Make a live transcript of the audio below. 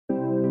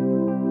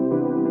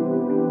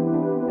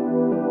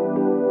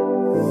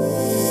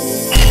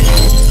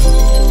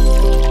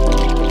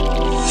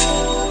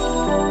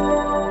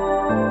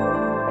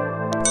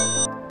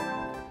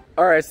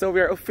Alright, so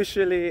we're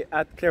officially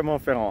at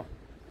Clermont Ferrand.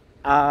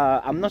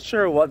 I'm not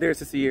sure what there is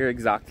to see here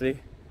exactly,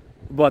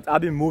 but I'll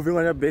be moving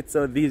on a bit,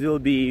 so these will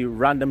be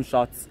random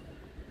shots,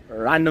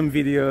 random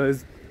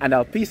videos, and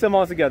I'll piece them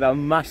all together, I'll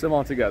mash them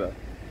all together.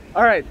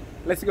 Alright,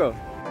 let's go.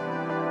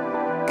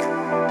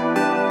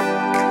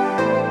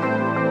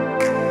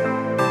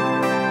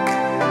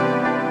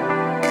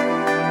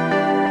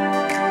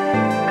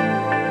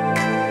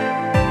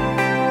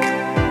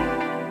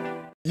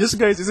 Yes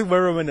guys, this is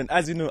Roman, and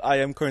as you know, I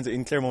am currently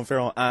in Clermont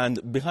Ferrand,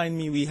 and behind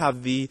me we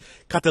have the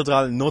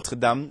Cathedral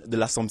Notre-Dame de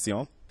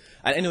l'Assomption.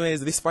 And anyways,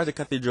 this part of the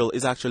cathedral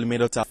is actually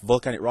made out of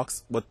volcanic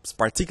rocks, but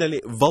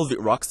particularly volvic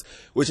rocks,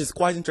 which is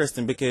quite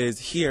interesting because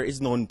here is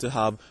known to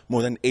have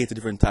more than 80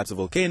 different types of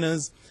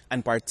volcanoes,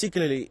 and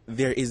particularly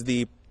there is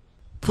the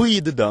Puy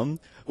de Dôme,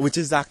 which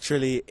is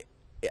actually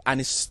an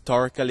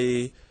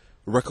historically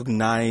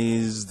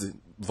recognized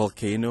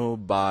volcano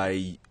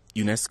by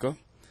UNESCO.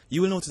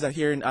 You will notice that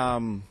here in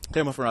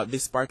Clermont Ferrand,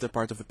 this particular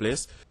part of the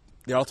place,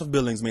 there are a lot of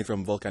buildings made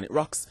from volcanic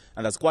rocks,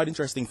 and that's quite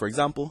interesting. For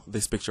example,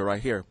 this picture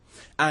right here.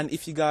 And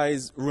if you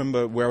guys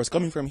remember where I was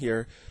coming from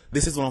here,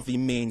 this is one of the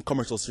main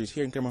commercial streets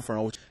here in Clermont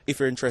Ferrand, which if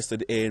you're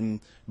interested in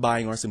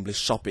buying or simply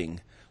shopping.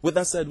 With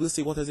that said, we'll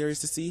see what there is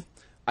to see.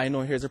 I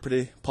know here's a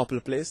pretty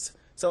popular place,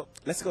 so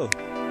let's go.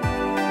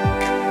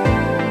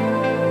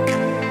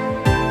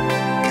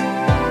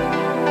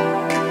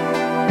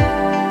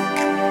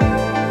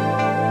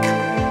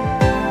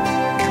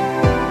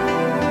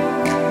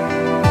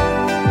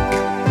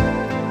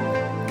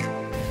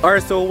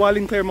 Alright, so while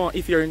in Clermont,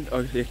 if you're in,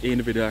 in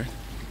the video,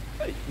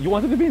 you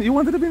wanted to be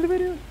in the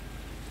video?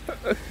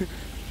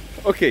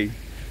 Okay,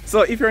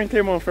 so if you're in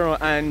Clermont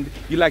Ferrand and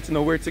you like to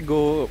know where to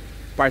go,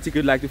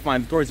 particularly like to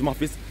find the tourism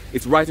office,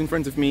 it's right in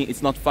front of me.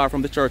 It's not far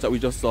from the church that we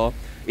just saw.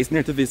 It's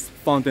near to this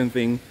fountain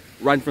thing,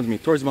 right in front of me.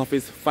 Tourism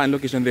office, fine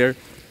location there.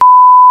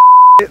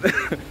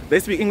 They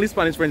speak English,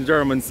 Spanish, French,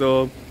 German,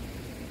 so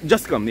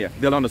just come, yeah,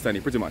 they'll understand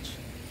you pretty much.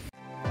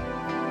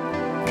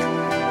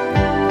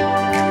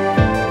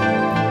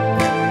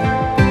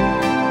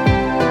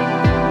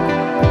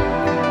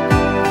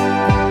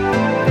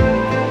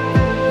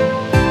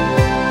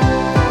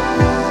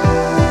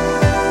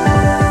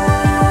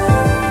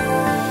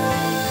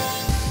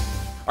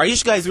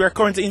 Alright, guys, we are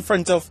currently in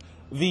front of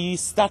the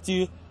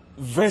statue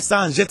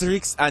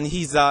Vercingetorix, and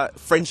he's a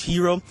French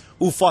hero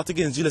who fought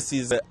against Julius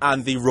Caesar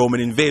and the Roman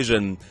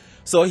invasion.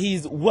 So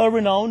he's well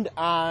renowned,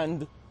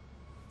 and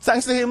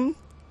thanks to him,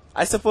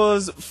 I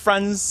suppose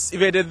France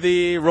evaded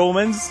the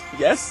Romans.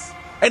 Yes.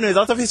 Anyways, a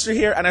lot of history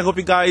here, and I hope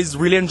you guys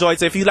really enjoyed.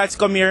 So if you'd like to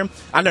come here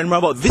and learn more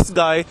about this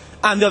guy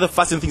and the other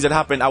fascinating things that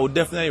happened, I would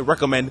definitely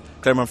recommend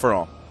Clermont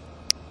Ferrand.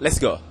 Let's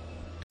go.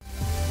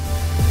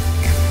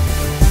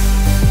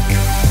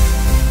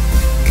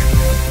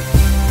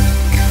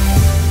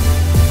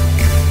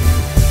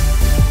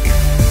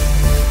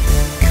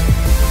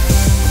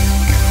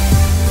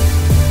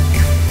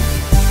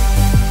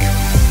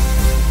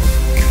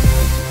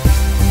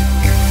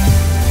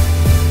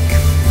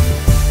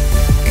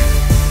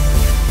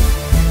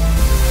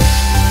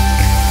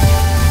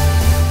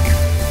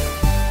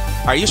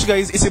 Alright,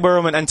 guys, it's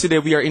Roman, and today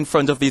we are in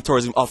front of the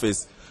tourism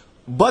office.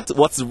 But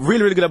what's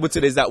really good about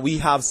today is that we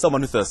have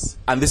someone with us,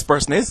 and this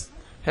person is?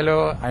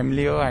 Hello, I'm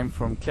Leo, I'm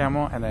from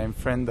Clermont, and I'm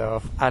friend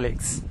of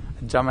Alex,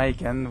 a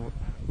Jamaican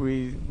who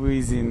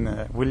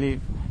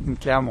live in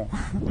Clermont.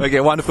 Okay,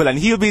 wonderful, and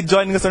he'll be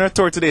joining us on our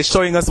tour today,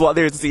 showing us what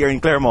there is to see here in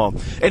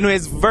Clermont.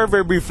 Anyways,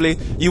 very briefly,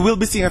 you will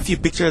be seeing a few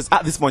pictures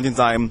at this point in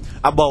time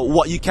about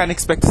what you can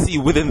expect to see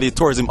within the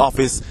tourism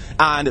office,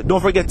 and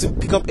don't forget to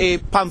pick up a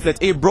pamphlet,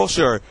 a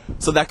brochure,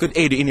 so that could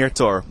aid you in your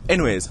tour.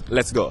 Anyways,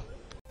 let's go.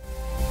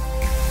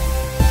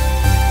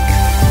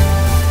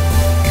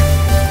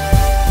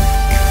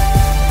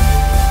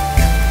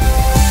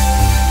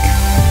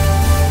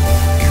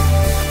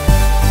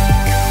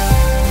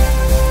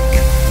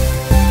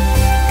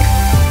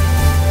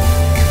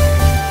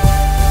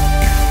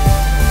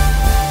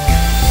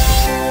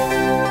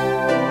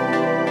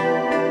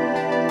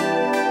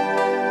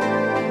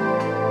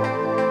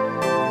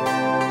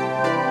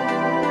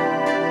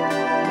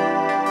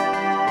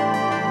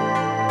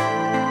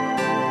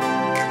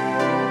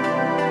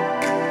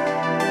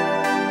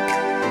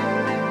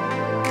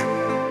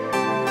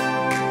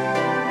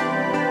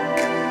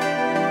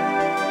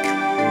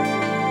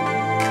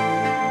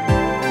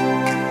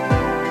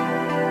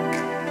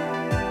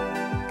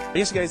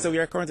 Yes guys, so we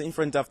are currently in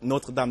front of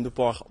Notre-Dame du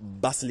Port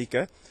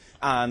Basilica,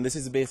 and this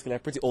is basically a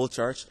pretty old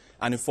church,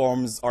 and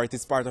it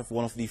is part of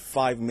one of the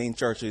 5 main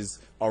churches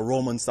or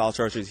Roman style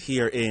churches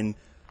here in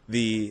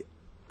the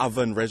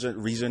Auvergne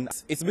region.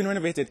 It's been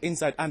renovated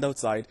inside and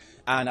outside,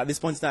 and at this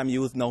point in time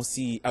you will now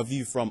see a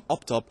view from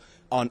up top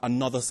on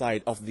another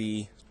side of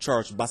the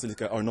church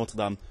Basilica or Notre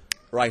Dame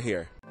right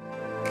here.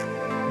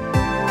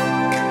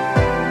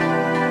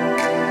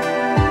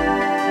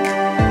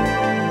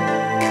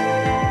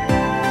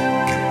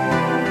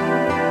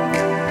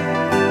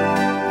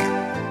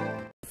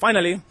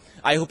 Finally,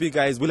 I hope you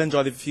guys will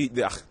enjoy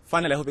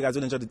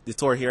the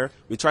tour here.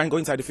 We try and go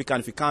inside if we can.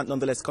 If we can't,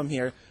 nonetheless, come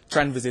here,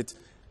 try and visit,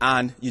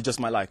 and you just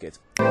might like it.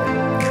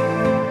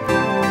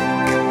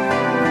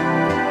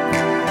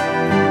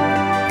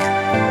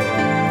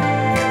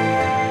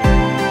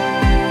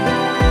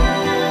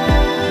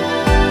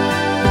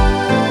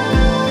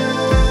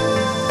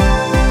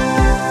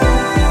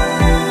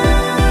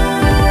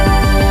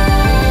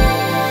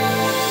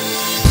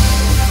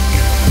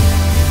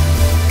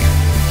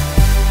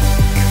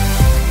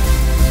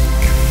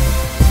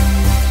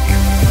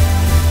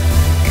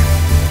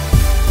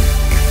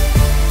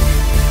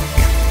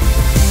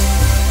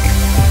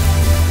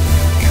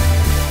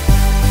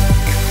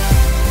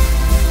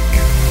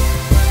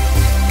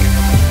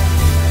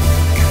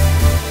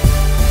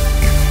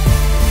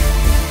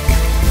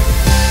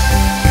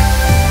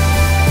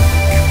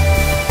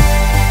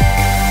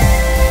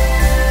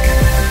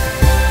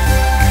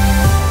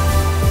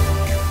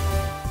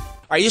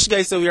 Alright,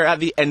 guys, so we are at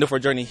the end of our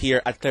journey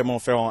here at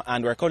Clermont Ferrand,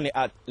 and we're currently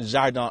at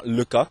Jardin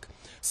Lecoq.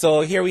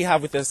 So here we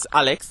have with us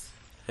Alex.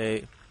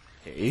 Hey.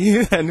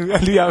 Hey. And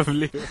we have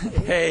Leo.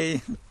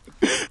 Hey.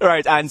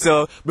 Alright, and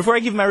so before I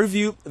give my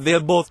review,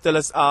 they'll both tell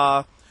us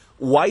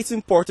why it's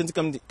important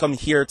to come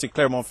here to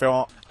Clermont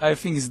Ferrand. I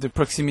think it's the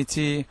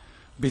proximity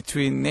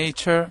between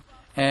nature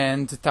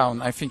and the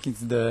town. I think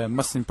it's the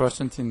most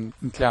important in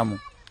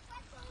Clermont.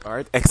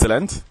 Alright,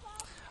 excellent.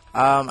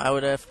 I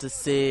would have to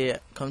say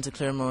come to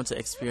Clermont to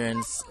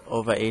experience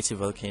over 80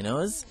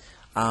 volcanoes,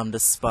 the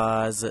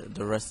spas,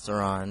 the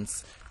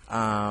restaurants,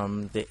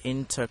 the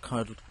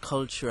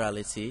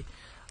interculturality,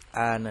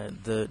 and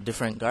the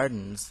different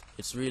gardens.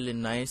 It's really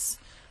nice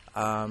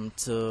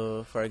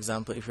to, for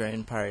example, if you're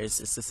in Paris,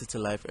 it's the city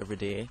life every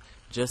day,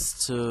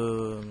 just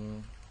to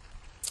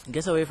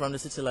get away from the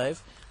city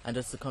life and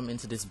just to come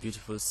into this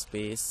beautiful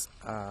space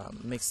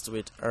mixed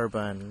with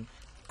urban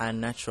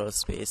and natural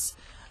space.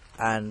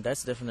 And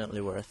that's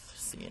definitely worth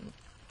seeing.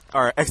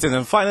 Alright, excellent.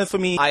 And finally for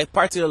me, I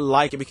particularly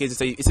like it because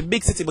it's a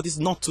big city, but it's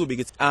not too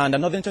big. And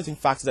another interesting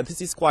fact is that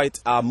this is quite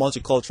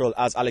multicultural,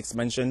 as Alex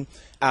mentioned.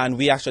 And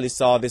we actually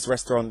saw this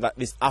restaurant,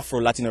 this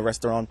Afro-Latino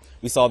restaurant.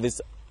 We saw this,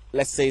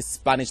 let's say,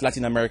 Spanish,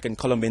 Latin American,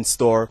 Colombian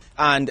store.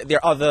 And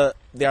there are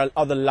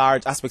other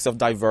large aspects of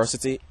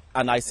diversity.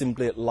 And I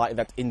simply like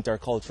that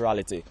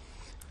interculturality.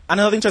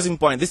 Another interesting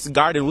point, this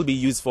garden will be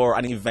used for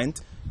an event.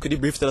 Could you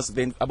briefly tell us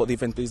about the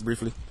event, please,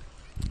 briefly?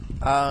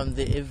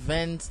 The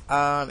event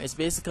is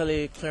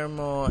basically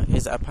Clermont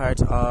is a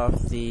part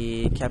of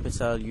the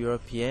Capitale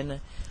Européenne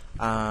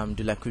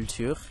de la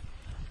Culture,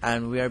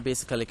 and we are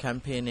basically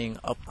campaigning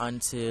up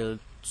until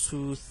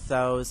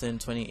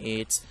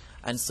 2028,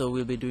 and so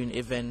we'll be doing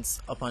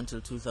events up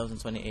until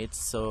 2028.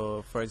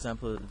 So for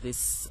example,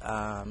 this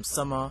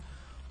summer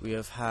we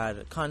have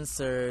had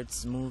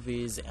concerts,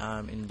 movies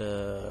in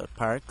the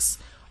parks.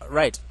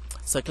 Right.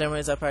 So Clermont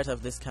is a part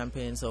of this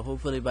campaign, so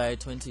hopefully by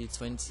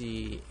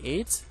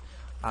 2028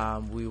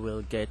 we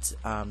will get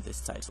this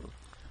title.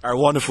 Are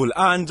wonderful.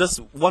 And just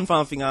one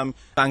final thing,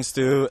 thanks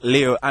to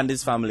Leo and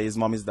his family, his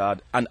mom, his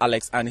dad, and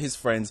Alex and his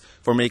friends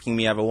for making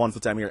me have a wonderful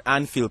time here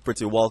and feel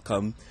pretty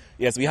welcome.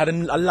 Yes, we had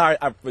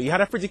we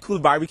had a pretty cool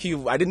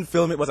barbecue. I didn't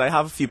film it, but I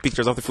have a few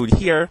pictures of the food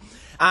here.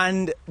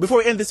 And before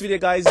we end this video,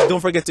 guys,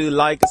 don't forget to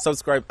like,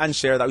 subscribe, and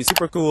share. That would be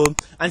super cool.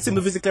 And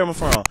simply visit Clermont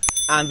Ferrand.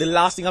 And the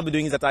last thing I'll be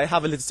doing is that I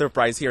have a little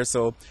surprise here.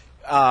 So,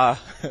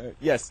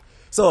 yes.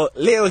 So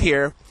Leo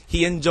here,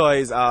 he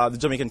enjoys the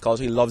Jamaican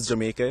culture. He loves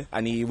Jamaica,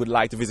 and he would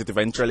like to visit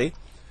eventually.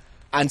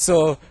 And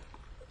so,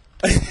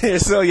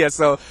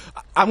 so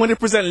I'm going to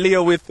present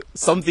Leo with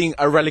something,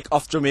 a relic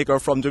of Jamaica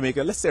or from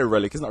Jamaica. Let's say a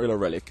relic. It's not really a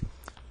relic.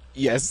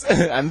 Yes,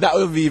 and that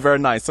will be very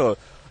nice. So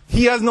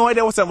he has no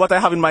idea what I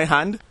have in my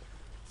hand.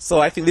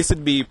 So I think this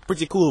would be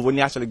pretty cool when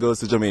he actually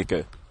goes to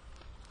Jamaica.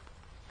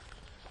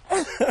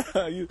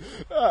 Do you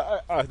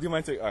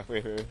mind taking?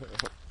 Wait.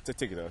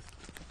 Take it off.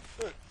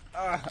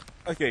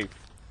 Okay.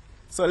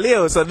 So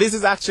Leo, this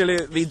is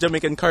actually the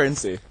Jamaican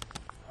currency.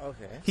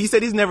 Okay. He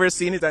said he's never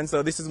seen it, and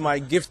so this is my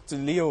gift to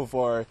Leo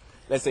for,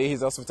 let's say,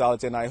 his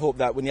hospitality. And I hope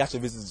that when he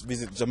actually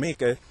visit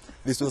Jamaica,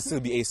 this will still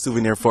be a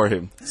souvenir for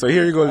him. So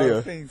here you go,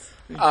 Leo. Thanks.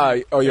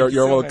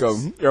 You're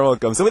welcome. You're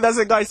welcome. So with that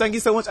said, guys, thank you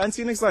so much, and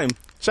see you next time.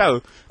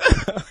 Ciao.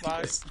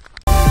 Bye.